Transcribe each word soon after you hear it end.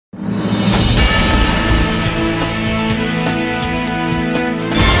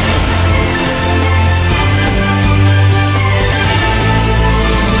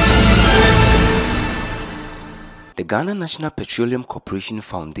Ghana National Petroleum Corporation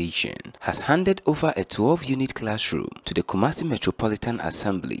Foundation has handed over a 12-unit classroom to the Kumasi Metropolitan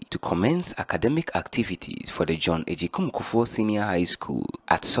Assembly to commence academic activities for the Agyekum Kuffuor Senior High School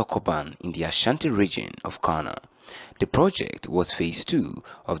at Sokoban in the Ashanti Region of Ghana. The project was phase 2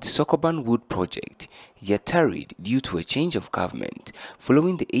 of the Sokoban Wood project, yet tarried due to a change of government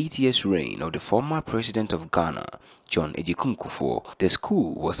following the 8 years reign of the former president of Ghana, Agyekum Kuffuor. The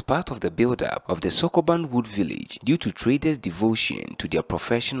school was part of the build-up of the Sokoban Wood village due to traders' devotion to their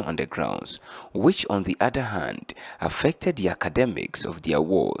profession on the grounds, which on the other hand affected the academics of their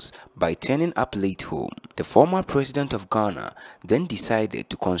wards by turning up late home. The former president of Ghana then decided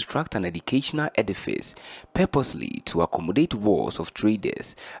to construct an educational edifice purposely to accommodate wards of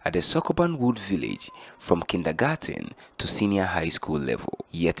traders at the Sokoban Wood village from kindergarten to senior high school level.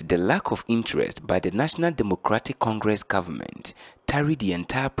 Yet the lack of interest by the National Democratic Congress government tarried the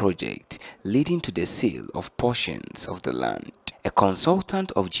entire project, leading to the sale of portions of the land. A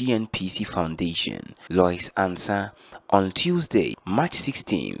consultant of GNPC Foundation, Lois Ansa, on Tuesday, March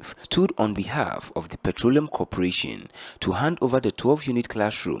 16th, stood on behalf of the Petroleum Corporation to hand over the 12-unit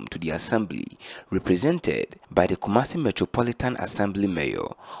classroom to the Assembly, represented by the Kumasi Metropolitan Assembly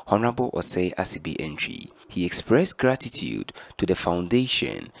Mayor, Honorable Osei Asibi Entry. He expressed gratitude to the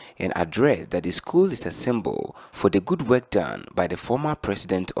foundation and addressed that the school is a symbol for the good work done by the former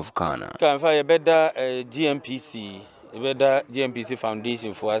president of Ghana. GNPC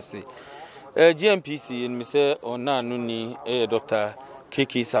Foundation for us. GNPC in Mr. Onanuni, Dr.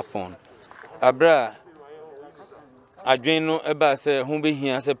 Kiki Sapon. Abra Adreno Eba say, whom be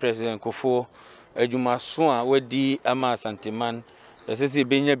here as a President Kuffuor, Jumasua, where di Ama Santiman, the Sissy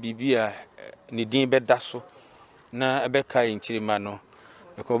Benya Bibia, Nidin Bedasso, na Abeka in Chirimano.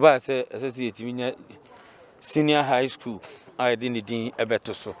 The Koba say, Associate Senior High School, I didn't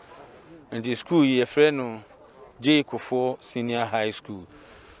Ebetoso. And the school, ye friend. J A Kufuor Senior High School.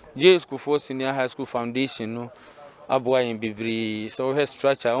 J A Kufuor Senior High School Foundation no aboa in Bibri. So her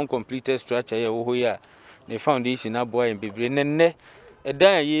structure, uncompleted structure here. The foundation aboa in Bibri. Nene a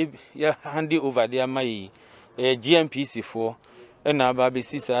day ya handy over there my GNPC for and about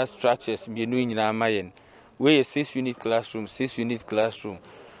 6 structures be doing in our mayen. We 6-unit classroom, 6-unit classroom,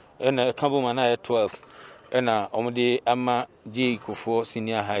 and a couple man 12 and omode ama J A Kufuor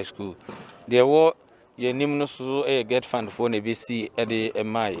Senior High School. There were ye nimno so get fund for NBC at the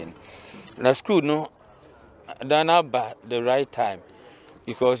mayen. Na school no dana ba the right time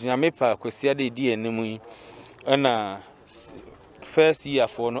because nyamepa kwesi ade di enemu na first year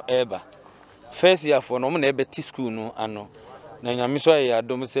for no eba. First year for no mo na ebeti school no ano. Na nyamiso ya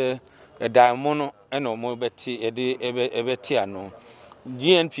adom se diamond no na mo beti ebeti ano.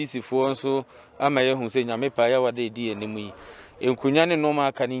 GNPC for so ama ye hu se nyamepa ya wade di enemu enkunya ne no ma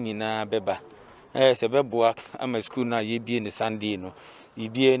aka ni nyina beba. Sebeboa ama school na ye bie ni Sunday no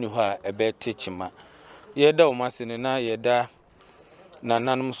ibie ni ho a ebe techima ye da o masene na ye da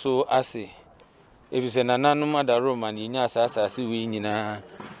nananum so ase efise nananum adaro man nya asase we nyina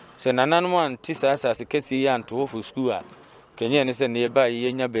se nananum anti asase kesi ya anto for school a kenye ne se ne ba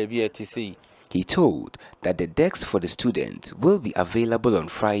ye nya ba bi atisi. He told that the desks for the students will be available on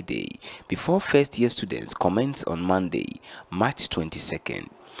Friday before first-year students commence on Monday, March 22nd.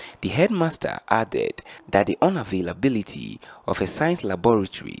 The headmaster added that the unavailability of a science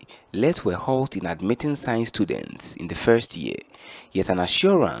laboratory led to a halt in admitting science students in the first year, yet an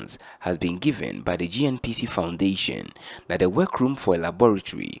assurance has been given by the GNPC Foundation that a workroom for a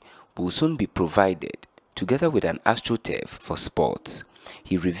laboratory will soon be provided, together with an astroturf for sports.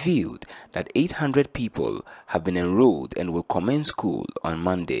 He revealed that 800 people have been enrolled and will commence school on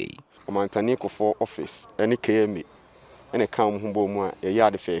Monday. Ashanti Kuffuor office, any KME. And a calm humbo a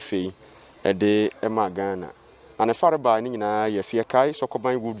yard fair a day Emma Ghana. And a far by Nina, yes, Yakai,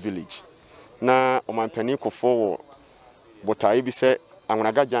 Sokoban Wood Village. Na Ashanti Kuffuor, but I be said, I'm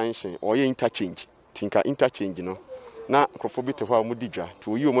gonna get junction or interchange, tinker interchange, you know. Na Kuffuor to her Mudija,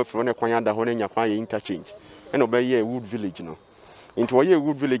 to you, my friend, a Quayanda Honey, interchange, and obey a wood village, you know. Into a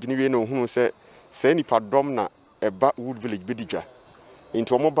wood village, you know, who said, Seni Padomna, a bad wood village bidija.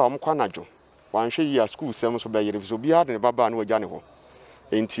 Into a mobile Mquanajo. One year school seems to be a Zobia and Baba and Wajaniho.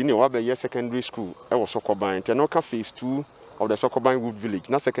 In Tini, Wabba secondary school, I was Sokoban, Tenoka phase 2 of the Sokoban Wood Village,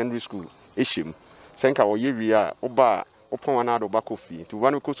 not secondary school, Ishim, Senka or Yeria, Oba, upon another Bako fee, to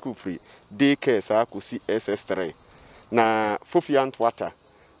one school free, daycare, Sakusi SS3. Na Fufiant water,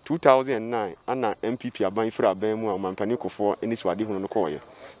 2009, Anna MPP are buying for a Bemu and Ashanti Kuffuor in this Wadi Honokoya.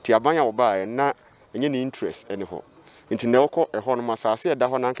 Tiabanya or buy and not any interest anyhow. Into Nelco, a Honoma, I said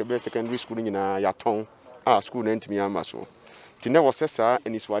that one secondary school in Yaton, our school named me Amaso. Tina was Sessa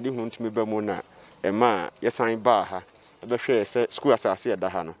and his Wadi Hunt me Bemona, ema yesan ba ha ebe hwe se school asase da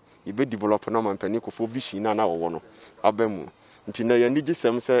ha no ibe develop na mampani Kuffuor vision na wo no abamu nti na ye nigi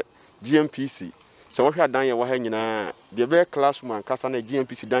sem se GNPC so wo hwa dan ye wo ha nyina de be classroom ankasa na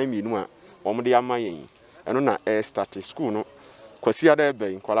GNPC dan mi nu a wo de amayen eno na start school no kwasi ada ebe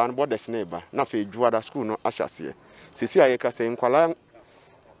nkwala no bodes na eba na fe juada school no ahyase sisi aye ka se nkwala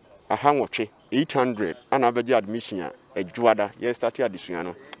aha nwotwe 800 ana abeje admission a juada ye start adisua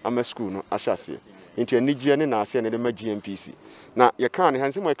no ama school no ahyase nti anigye ne na ase ne de ma GNPC na ye kan ne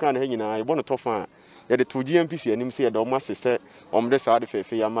hanse mo ye kan ne nyina ye bono tofa ye de to GNPC anim se ye de o ma sese o mde sa de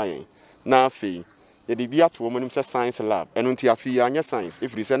fefe ya mayen na afi ye de bia to o monim se science lab eno nti afi ya anya science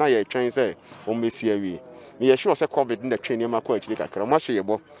ifri se na ye twen se o mesi awie me ye sure se covid na twen ne ma kwa akiri kakra mo hye ye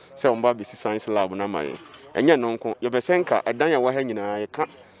bo se o mba besi science lab na mayen enye no nko ye besenka edan ya wa ha nyina ye ka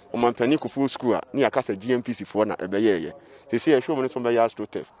o mampani Kuffuor school a ni akasa GNPC fo na ebe ye sisi ye hwe mo ne so be ya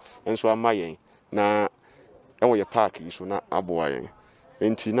astrotef enso amayen na ewo ye park iso na aboa yen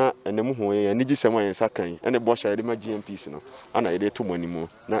enti na enemu ho ye ni gisem ayen sakan ene bo sha de ma GNPC no ana ye de to monimo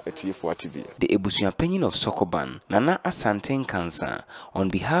na etiefo atibia. The Ebusuapanyin of Sokoban, Nana Asante Kansa, on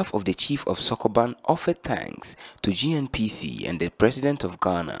behalf of the Chief of Sokoban, offered thanks to GNPC and the President of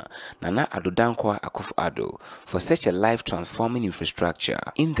Ghana, Nana J A Kufuor, for such a life-transforming infrastructure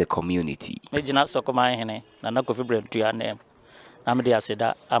in the community. Mejina Sokoban hene Nana Kuffuor tuane amde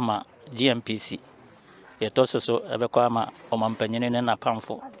aseda ama GNPC yetoso ebekwa ama omampanyine ne na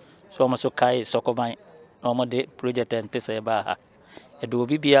pamfo so omo so kai Sokoban omo de project entese ba ha edo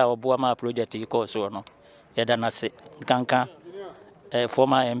bibia obo ama project iko so no yeda na se kanka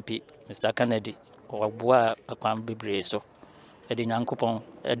former MP Mr Kennedy obo akwan bibre so edi nyankopon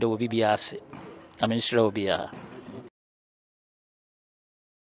edo bibia ase amenshira obia.